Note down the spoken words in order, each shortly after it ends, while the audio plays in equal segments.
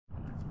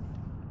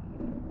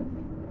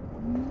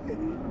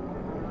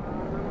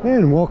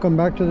And welcome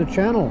back to the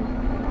channel.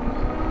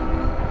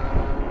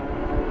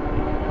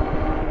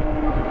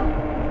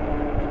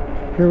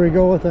 Here we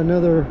go with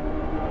another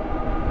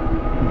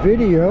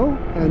video,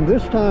 and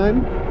this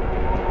time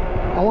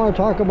I want to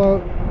talk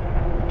about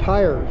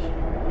tires.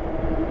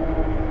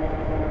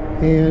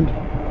 And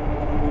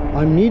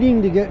I'm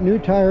needing to get new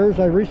tires.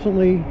 I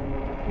recently,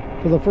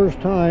 for the first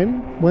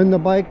time, when the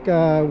bike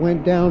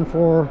went down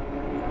for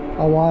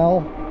a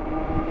while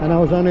and I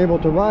was unable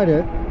to ride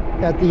it,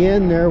 at the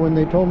end there when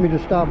they told me to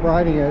stop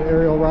riding it,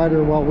 Ariel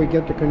rider, while we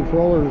get the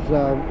controllers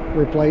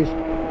replaced,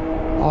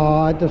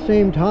 at the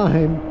same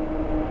time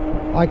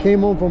I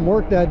came home from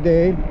work that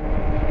day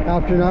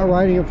after not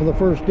riding it for the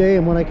first day,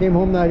 and when I came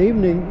home that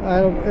evening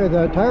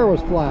the tire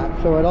was flat,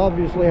 so it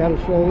obviously had a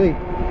slow leak.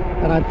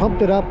 And I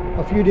pumped it up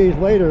a few days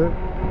later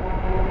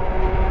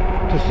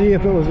to see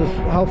if it was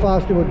how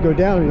fast it would go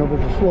down, you know, if it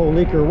was a slow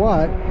leak or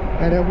what,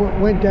 and it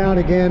went down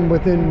again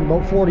within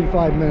about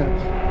 45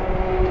 minutes.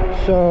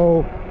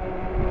 So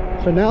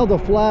now the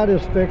flat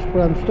is fixed,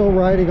 but I'm still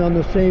riding on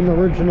the same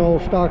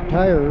original stock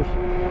tires.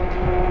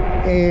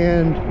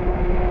 And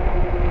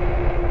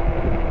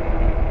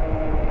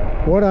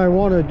what I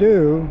want to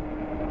do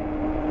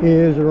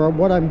is, or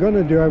what I'm going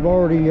to do, I've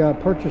already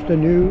purchased a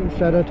new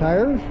set of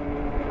tires,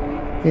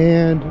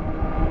 and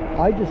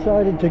I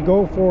decided to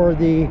go for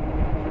the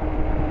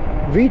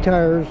V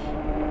tires,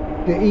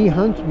 the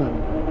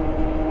Huntsman.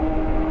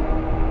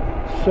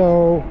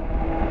 So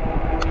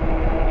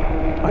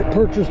I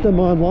purchased them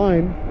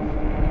online,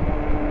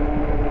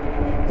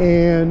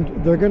 and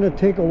they're going to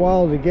take a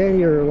while to get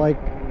here, like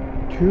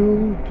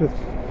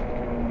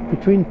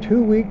between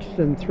 2 weeks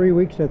and 3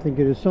 weeks, I think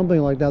it is, something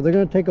like that. They're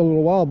going to take a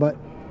little while, but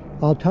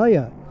I'll tell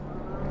you,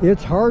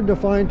 it's hard to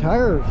find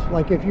tires.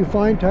 Like, if you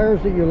find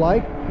tires that you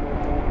like,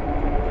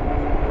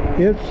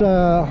 it's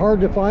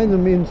hard to find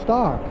them in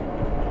stock.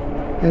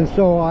 And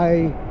so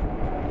I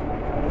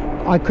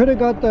could have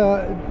got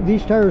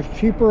these tires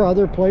cheaper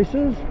other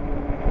places,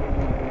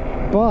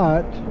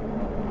 but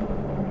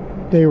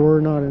they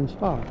were not in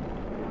stock.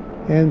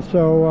 And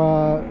so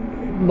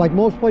like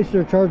most places,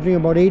 they're charging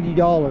about $80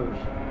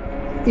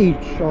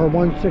 each, or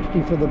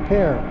 $160 for the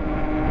pair.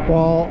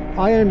 Well,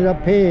 I ended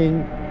up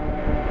paying,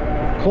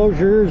 close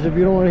your ears if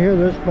you don't want to hear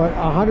this, but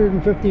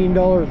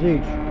 $115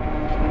 each.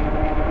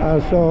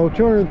 So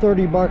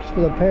 230 bucks for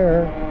the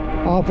pair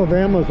off of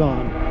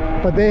Amazon,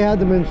 but they had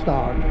them in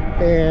stock,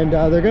 and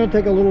they're going to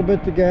take a little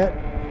bit to get.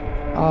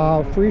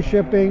 Free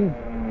shipping.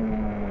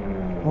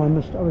 Oh, I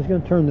was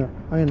going to turn there.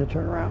 I'm going to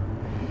turn around.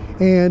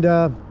 And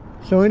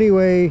so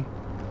anyway,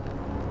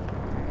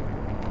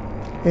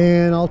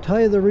 and I'll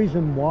tell you the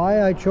reason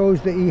why I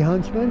chose the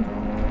Huntsman.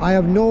 I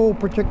have no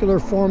particular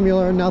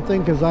formula or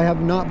nothing, because I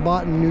have not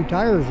bought new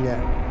tires yet.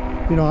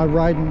 You know, I've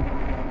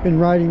been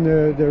riding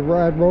the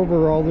Rad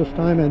Rover all this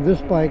time, and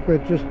this bike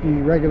with just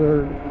the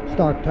regular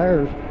stock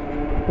tires.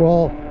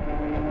 Well,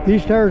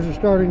 these tires are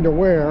starting to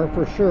wear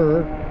for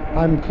sure.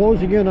 I'm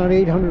closing in on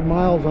 800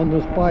 miles on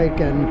this bike,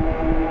 and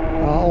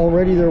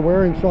already they're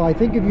wearing. So I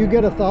think if you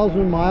get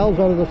 1,000 miles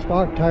out of the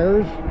stock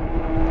tires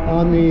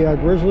on the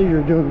Grizzly,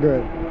 you're doing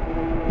good.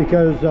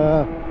 Because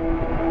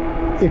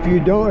if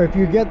you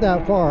get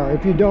that far,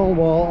 if you don't,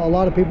 well, a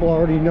lot of people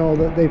already know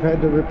that they've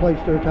had to replace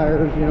their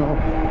tires, you know,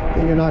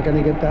 that you're not going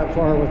to get that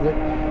far with it.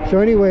 So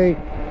anyway,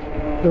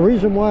 the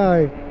reason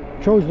why I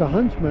chose the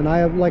Huntsman, I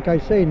have, like I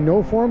say,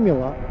 no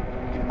formula.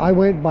 I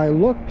went by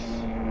looks.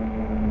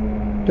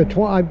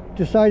 I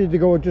decided to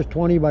go with just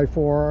 20 by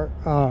 4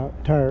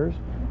 tires,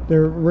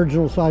 their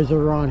original size that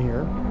are on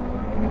here.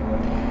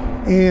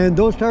 And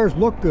those tires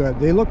look good.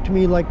 They look to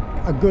me like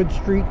a good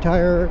street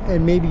tire,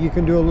 and maybe you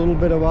can do a little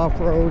bit of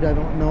off-road, I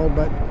don't know,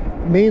 but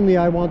mainly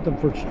I want them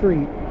for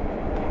street.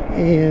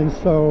 And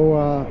so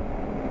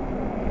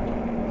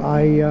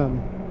I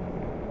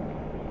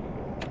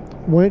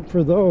went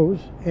for those.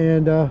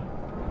 And the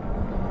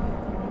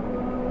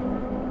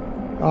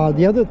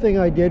other thing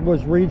I did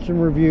was read some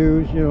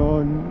reviews, you know,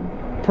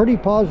 and pretty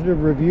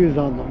positive reviews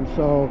on them.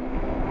 So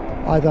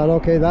I thought,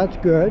 okay, that's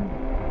good.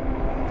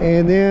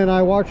 And then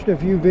I watched a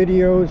few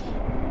videos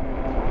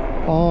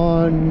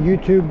on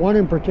YouTube. One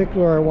in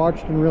particular I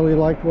watched and really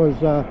liked was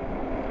the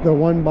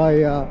one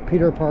by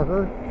Peter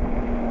Parker.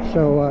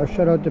 So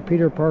shout out to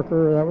Peter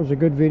Parker. That was a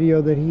good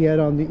video that he had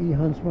on the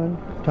Huntsman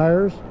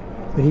tires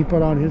that he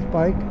put on his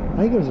bike. I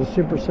think it was a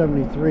Super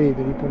 73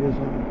 that he put his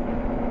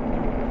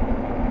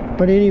on.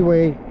 But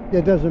anyway,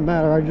 it doesn't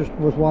matter. I just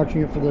was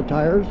watching it for the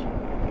tires.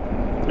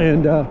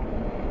 And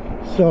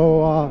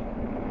so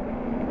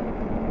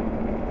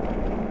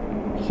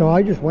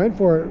I just went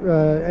for it,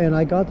 and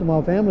I got them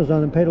off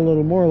Amazon and paid a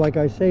little more, like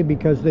I say,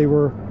 because they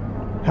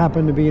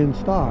happened to be in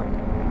stock.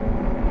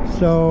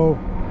 So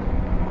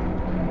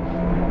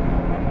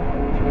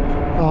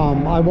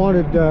I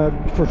wanted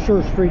for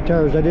sure street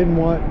tires. I didn't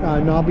want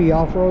knobby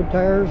off-road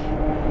tires,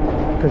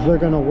 because they're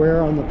going to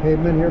wear on the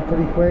pavement here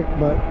pretty quick.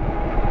 But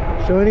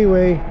so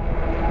anyway,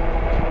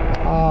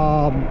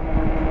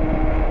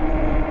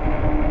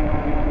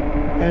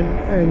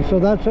 and so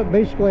that's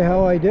basically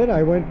how I did.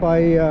 I went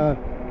by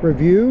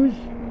reviews,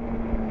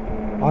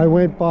 I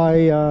went by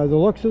the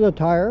looks of the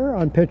tire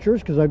on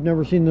pictures, because I've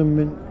never seen them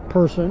in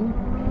person,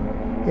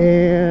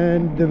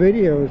 and the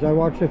videos. I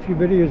watched a few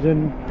videos,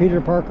 in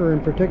Peter Parker in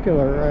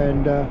particular,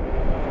 and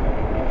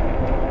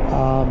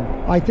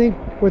I think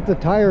with the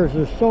tires,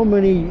 there's so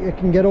many, it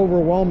can get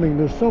overwhelming.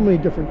 There's so many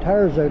different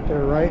tires out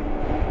there, right?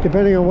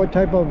 Depending on what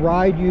type of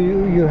ride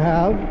you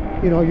have,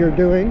 you're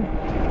doing,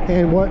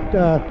 and what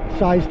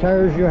size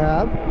tires you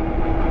have.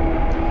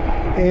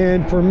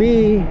 And for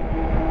me,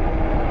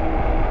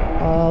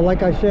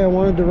 like I say, I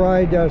wanted to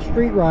ride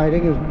street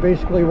riding is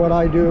basically what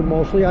I do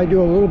mostly. I do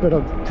a little bit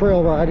of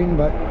trail riding,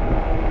 but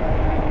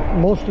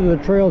most of the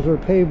trails are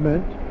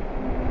pavement.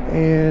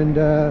 And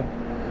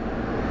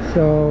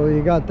so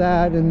you got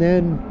that, and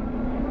then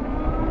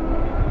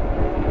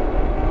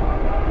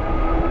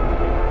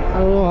I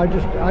don't know, I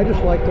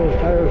just like those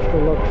tires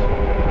for looks.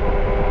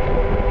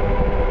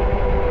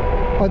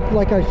 But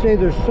like I say,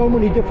 there's so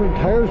many different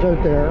tires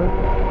out there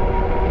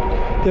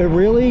that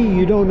really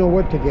you don't know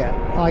what to get.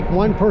 Like,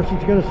 one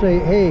person's going to say,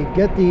 hey,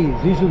 get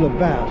these are the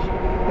best,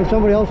 and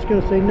somebody else is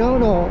going to say, no,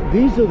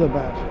 these are the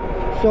best.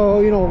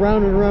 So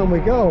round and around we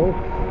go.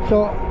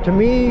 So to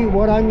me,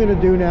 what I'm going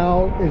to do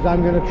now is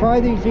I'm going to try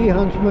these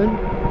Huntsman,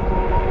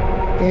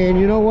 and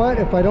you know what,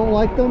 if I don't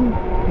like them,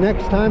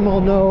 next time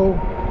I'll know,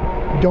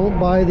 don't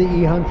buy the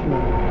Huntsman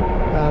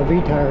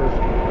V tires,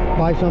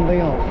 buy something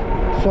else.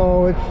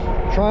 So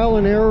it's trial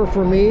and error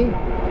for me,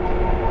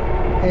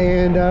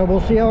 and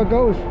we'll see how it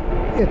goes.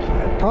 It's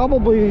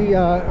probably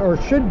or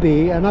should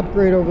be an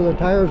upgrade over the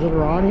tires that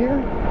are on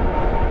here,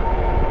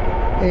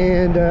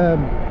 and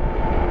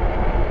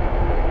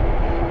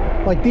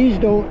like, these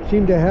don't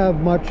seem to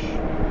have much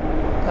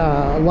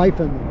life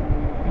in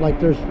them. Like,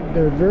 they're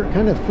very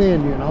kind of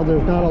thin,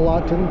 there's not a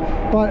lot to them.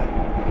 But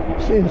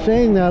in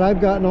saying that, I've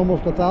gotten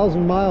almost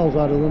 1,000 miles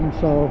out of them.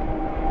 So,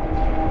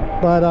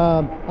 but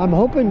I'm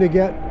hoping to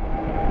get,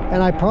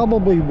 and I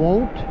probably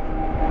won't,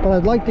 but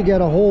I'd like to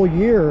get a whole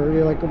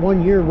year, like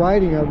 1 year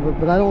riding of it.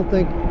 But I don't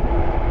think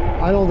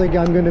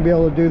I'm going to be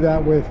able to do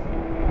that with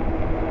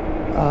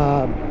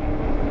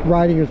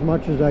riding as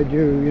much as I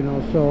do,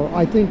 So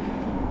I think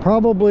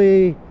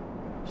probably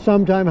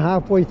sometime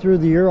halfway through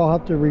the year I'll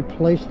have to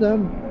replace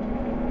them.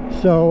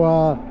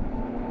 So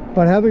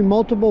but having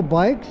multiple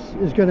bikes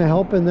is going to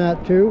help in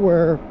that too,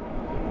 where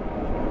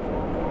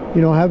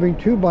having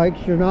two bikes,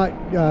 you're not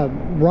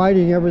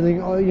riding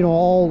everything,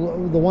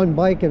 all the one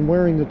bike and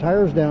wearing the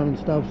tires down and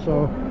stuff.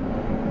 So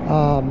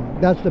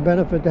that's the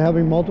benefit to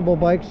having multiple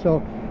bikes.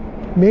 So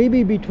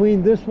maybe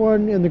between this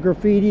one and the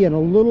graffiti and a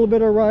little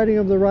bit of riding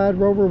of the Rad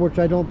Rover, which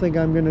I don't think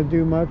I'm going to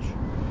do much,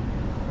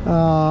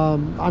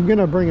 I'm going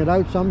to bring it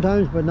out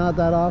sometimes, but not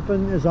that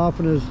often as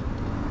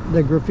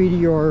the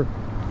graffiti or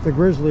the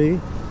Grizzly.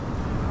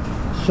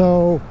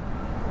 So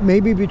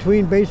maybe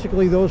between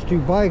basically those two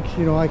bikes,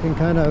 I can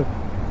kind of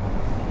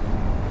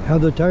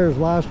have the tires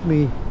last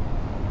me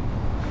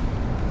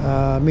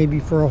maybe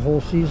for a whole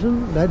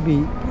season. That'd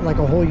be like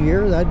a whole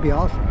year. That'd be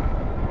awesome.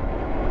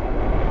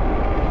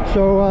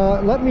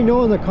 So let me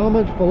know in the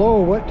comments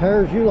below what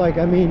tires you like.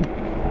 I mean,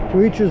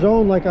 to each his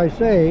own, like I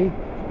say,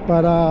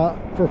 but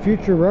for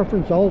future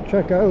reference, I'll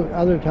check out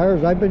other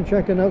tires. I've been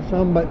checking out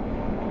some, but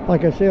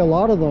like I say, a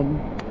lot of them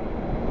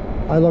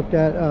I looked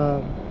at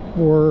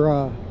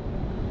were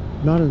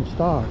not in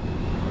stock.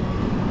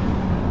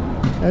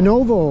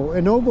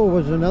 Innovo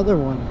was another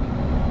one.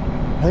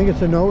 I think it's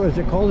Innova. Is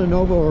it called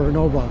Innova or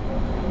Innova?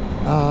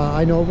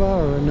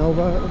 Innova or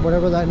Innova,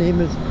 whatever that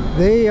name is.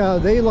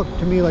 They look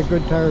to me like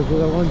good tires. Were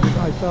the ones that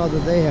I saw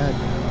that they had.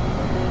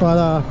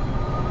 But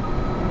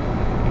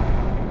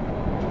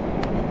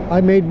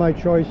I made my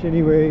choice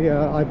anyway.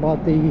 I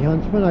bought the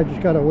Huntsman. I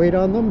just got to wait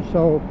on them.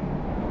 So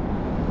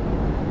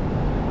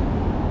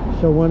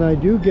when I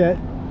do get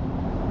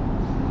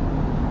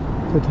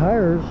the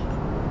tires,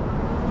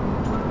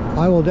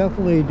 I will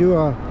definitely do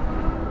a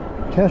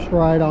test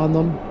ride on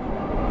them,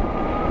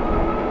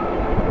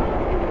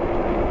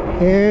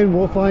 and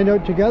we'll find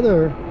out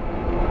together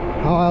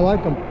how I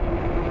like them.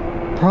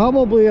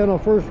 Probably on a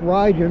first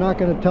ride you're not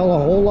going to tell a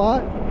whole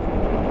lot,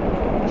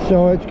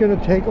 so it's going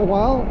to take a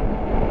while,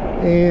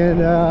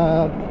 and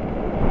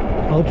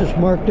I'll just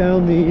mark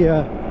down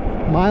the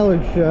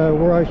mileage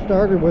where I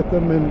started with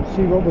them and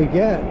see what we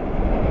get.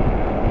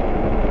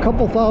 A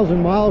couple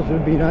thousand miles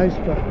would be nice,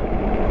 but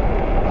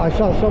I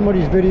saw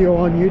somebody's video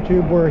on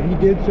YouTube where he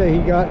did say he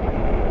got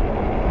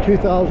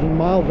 2,000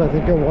 miles, I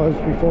think it was,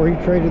 before he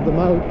traded them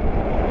out.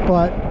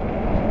 But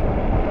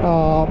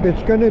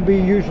it's going to be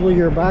usually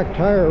your back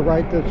tire,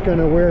 right, that's going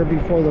to wear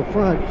before the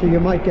front, so you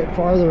might get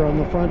farther on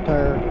the front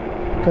tire,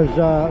 because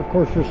of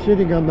course you're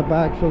sitting on the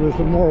back, so there's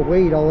more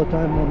weight all the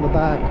time on the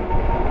back.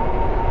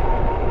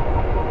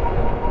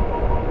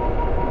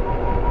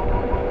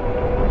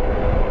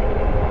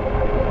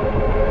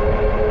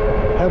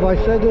 Have I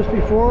said this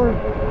before?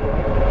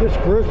 This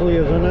Grizzly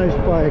is a nice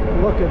bike.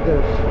 Look at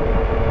this.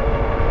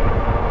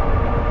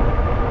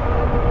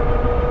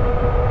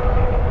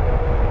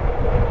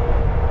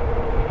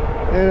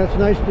 And it's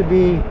nice to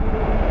be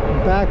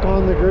back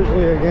on the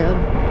Grizzly again.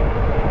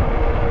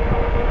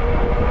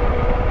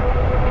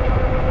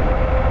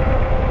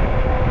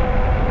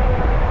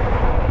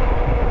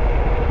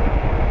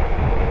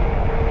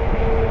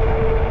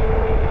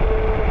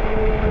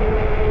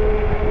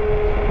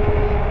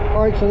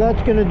 so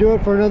that's going to do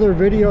it for another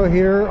video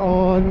here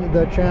on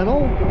the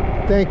channel.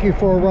 Thank you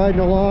for riding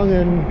along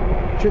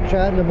and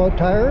chit-chatting about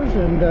tires.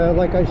 And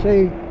like I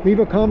say, leave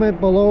a comment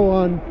below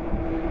on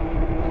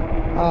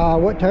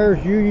what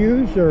tires you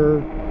use, or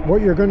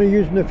what you're going to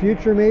use in the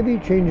future, maybe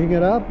changing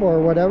it up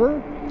or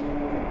whatever.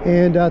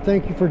 And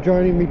thank you for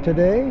joining me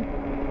today.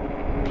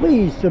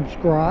 Please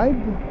subscribe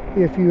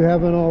if you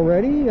haven't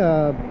already.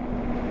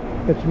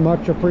 It's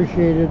much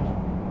appreciated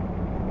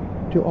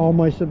to all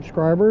my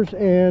subscribers.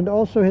 And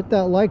also hit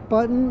that like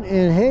button,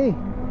 and hey,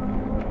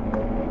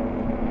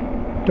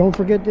 don't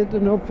forget to hit the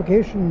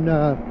notification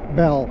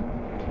bell.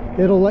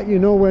 It'll let you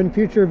know when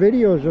future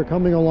videos are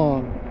coming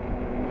along,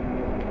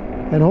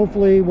 and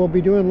hopefully we'll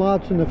be doing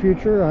lots in the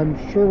future. I'm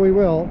sure we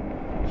will.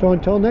 So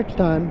until next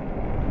time,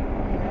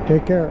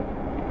 take care.